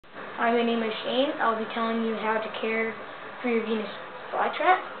Hi, my name is Shane. I'll be telling you how to care for your Venus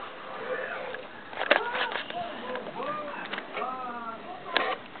flytrap.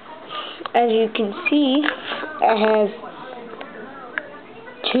 As you can see, I have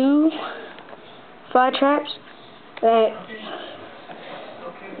two fly traps.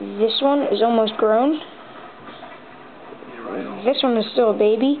 This one is almost grown. This one is still a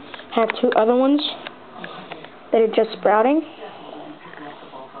baby. I have two other ones that are just sprouting.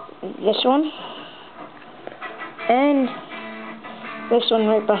 This one and this one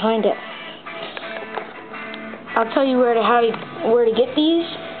right behind it. I'll tell you where to get these.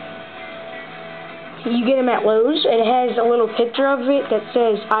 You get them at Lowe's. It has a little picture of it that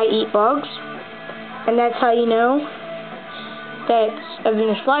says "I eat bugs," and that's how you know that's a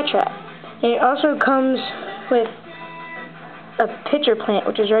Venus flytrap. And it also comes with a pitcher plant,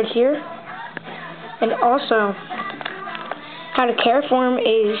 which is right here. And also, how to care for them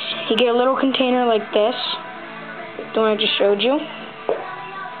is you get a little container like this, the one I just showed you,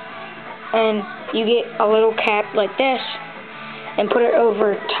 and you get a little cap like this and put it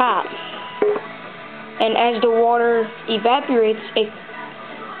over top. And as the water evaporates,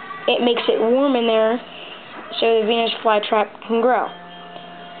 it makes it warm in there so the Venus flytrap can grow.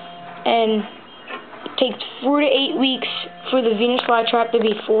 And it takes 4 to 8 weeks for the Venus flytrap to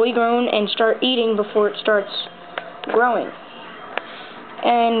be fully grown and start eating before it starts growing.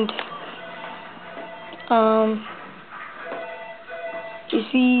 And you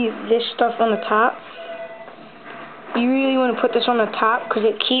see this stuff on the top? You really want to put this on the top because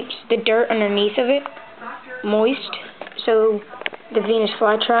it keeps the dirt underneath of it moist, so the Venus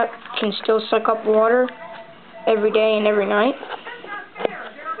flytrap can still suck up water every day and every night.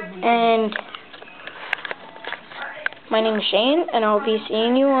 And my name is Shane, and I'll be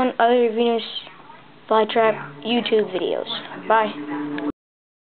seeing you on other Venus flytrap YouTube videos. Bye.